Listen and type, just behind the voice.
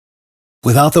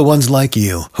Without the ones like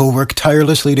you, who work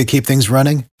tirelessly to keep things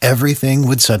running, everything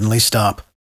would suddenly stop.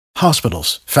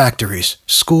 Hospitals, factories,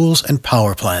 schools, and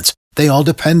power plants, they all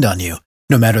depend on you.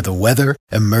 No matter the weather,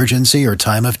 emergency, or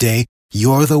time of day,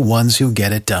 you're the ones who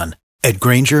get it done. At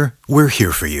Grainger, we're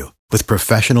here for you with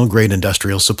professional-grade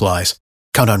industrial supplies.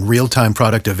 Count on real-time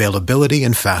product availability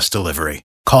and fast delivery.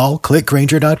 Call,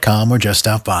 clickgrainger.com, or just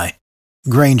stop by.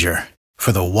 Grainger,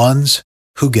 for the ones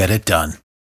who get it done.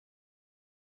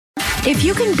 If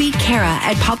you can beat Kara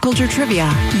at Pop Culture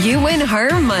Trivia, you win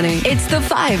her money. It's the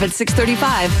 5 at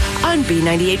 6:35 on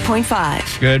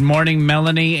B98.5. Good morning,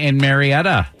 Melanie and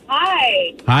Marietta.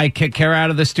 Hi. Hi, kick Kara out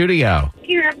of the studio.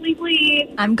 Kara, please leave.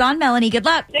 I'm gone, Melanie. Good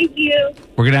luck. Thank you.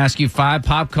 We're going to ask you 5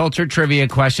 pop culture trivia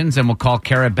questions, and we'll call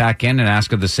Kara back in and ask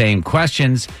her the same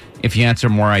questions. If you answer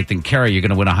more right than Kara, you're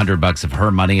going to win $100 of her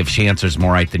money. If she answers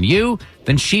more right than you,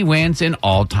 then she wins, and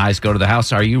all ties go to the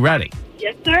house. Are you ready?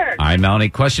 Yes, sir. All right, Melanie.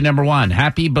 Question number 1.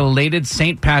 Happy belated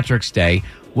St. Patrick's Day.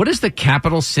 What is the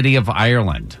capital city of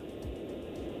Ireland?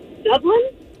 Dublin?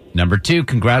 Number 2.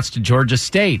 Congrats to Georgia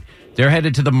State. They're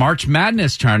headed to the March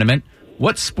Madness tournament.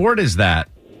 What sport is that?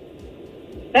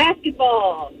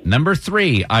 Basketball. Number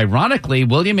 3. Ironically,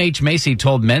 William H. Macy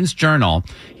told Men's Journal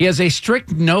he has a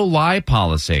strict no-lie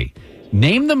policy.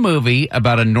 Name the movie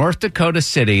about a North Dakota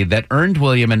city that earned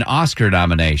William an Oscar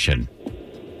nomination.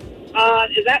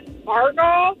 Is that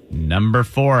Fargo? Number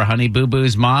 4. Honey Boo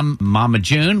Boo's mom, Mama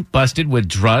June, busted with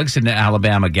drugs in an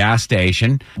Alabama gas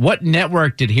station. What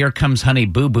network did Here Comes Honey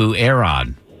Boo Boo air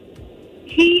on?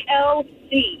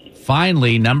 TLC.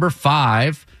 Finally, number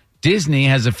 5. Disney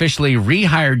has officially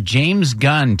rehired James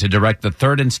Gunn to direct the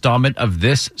 3rd installment of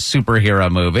this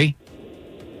superhero movie.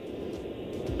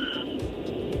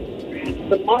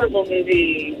 The Marvel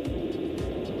movie.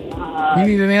 You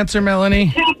need an answer,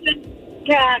 Melanie?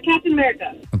 Captain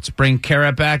America. Let's bring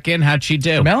Kara back in. How'd she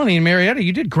do? Melanie and Marietta,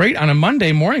 you did great on a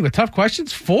Monday morning with tough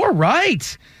questions. 4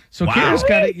 right. So Wow. Kara's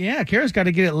got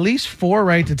to get at least 4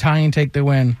 right to tie and take the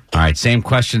win. All right, same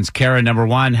questions. Kara, number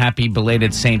 1, happy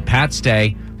belated St. Pat's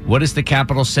Day. What is the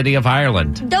capital city of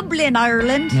Ireland? Dublin,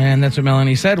 Ireland. And that's what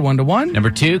Melanie said, 1-1.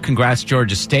 Number 2, congrats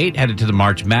Georgia State, headed to the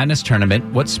March Madness tournament.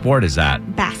 What sport is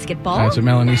that? Basketball. That's what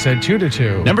Melanie said,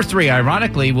 2-2. Number 3,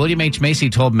 ironically, William H. Macy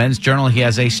told Men's Journal he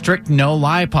has a strict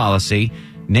no-lie policy.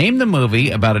 Name the movie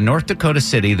about a North Dakota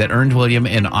city that earned William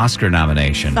an Oscar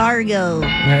nomination. Fargo.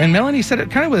 And Melanie said it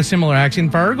kind of with a similar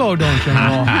accent. Fargo, don't you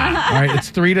know? All right,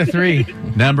 it's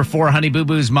 3-3. Number 4, Honey Boo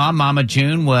Boo's mom, Mama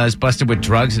June, was busted with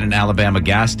drugs in an Alabama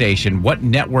gas station. What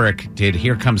network did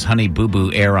Here Comes Honey Boo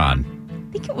Boo air on?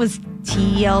 I think it was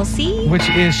TLC. Which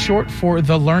is short for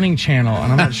The Learning Channel.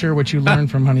 And I'm not sure what you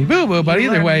learned from Honey Boo Boo, but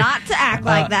either way. Not to act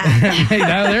like that. Hey,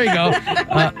 there you go.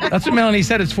 That's what Melanie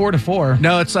said. It's 4-4.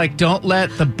 No, it's like don't let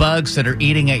the bugs that are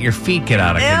eating at your feet get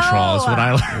out of control is what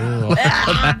I learned on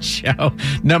that show.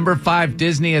 Number 5,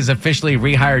 Disney has officially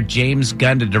rehired James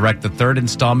Gunn to direct the 3rd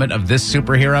installment of this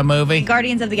superhero movie.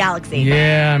 Guardians of the Galaxy.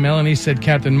 Yeah, Melanie said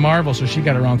Captain Marvel, so she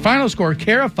got it wrong. Final score,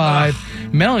 Kara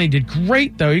 5. Melanie did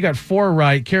great, though. You got 4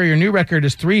 right. Kara, your new record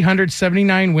is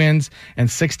 379 wins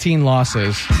and 16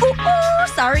 losses. Ooh,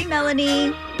 sorry,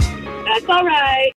 Melanie. That's all right.